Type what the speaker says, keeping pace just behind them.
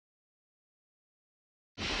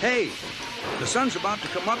Hey, the sun's about to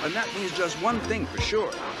come up, and that means just one thing for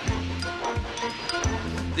sure.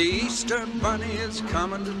 The Easter Bunny is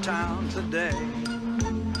coming to town today.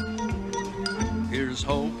 Here's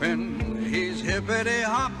hoping he's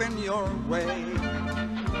hippity-hopping your way.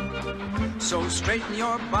 So straighten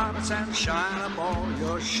your bonnets and shine up all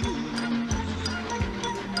your shoes.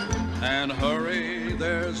 And hurry,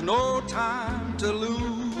 there's no time to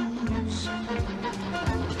lose.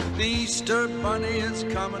 The Easter Bunny is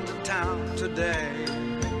coming to town today.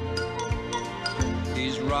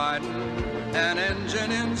 He's riding an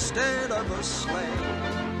engine instead of a sleigh.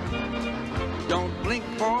 Don't blink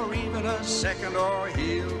for even a second or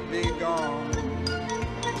he'll be gone.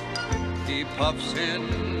 He puffs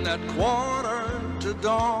in at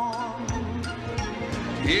 1:45.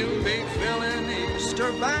 He'll be filling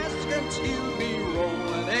Easter baskets, he'll be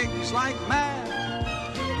rolling eggs like mad,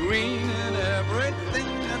 green in everything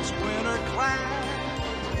that's winter clad.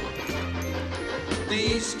 The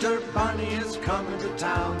Easter Bunny is coming to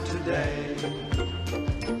town today.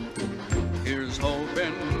 Here's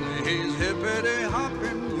hoping he's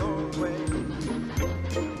hippity-hopping your way.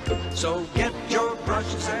 So get your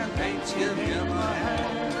brushes and paints, give him a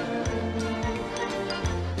hand.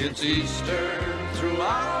 It's Easter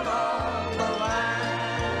throughout all the land.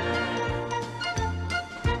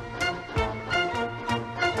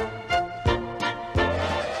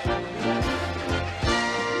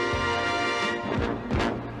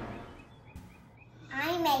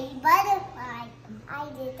 I made butterfly. I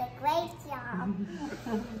did a great job.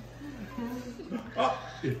 Oh,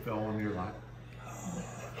 it fell on your lap.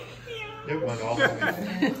 It went all the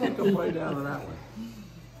way. Take a bite out of that one.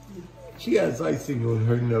 She has icing on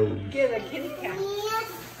her nose. Get a kitty cat.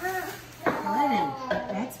 Lennon,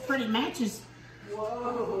 that's pretty. Matches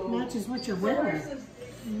what you're wearing.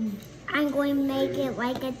 I'm going to make it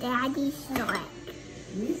like a daddy shark.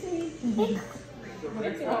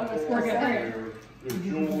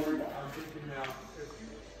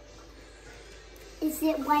 Is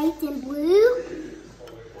it white and blue?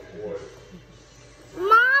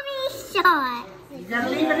 Mommy shark. You gotta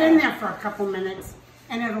leave it in there for a couple minutes,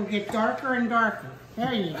 and it'll get darker and darker.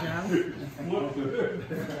 There you go.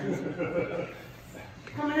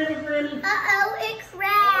 Come here, Granny. Uh-oh, it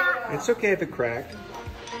cracked. It's okay if it cracked.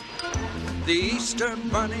 The Easter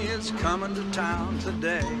Bunny is coming to town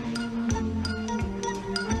today.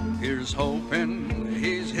 Here's hoping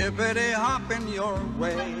he's hippity-hopping your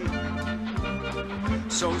way.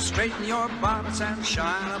 So straighten your bonnets and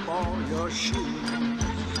shine up all your shoes.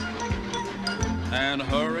 And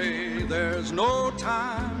hurry, there's no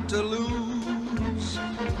time to lose.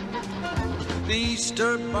 The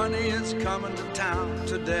Easter Bunny is coming to town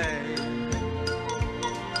today.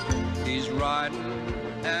 He's riding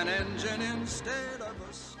an engine instead.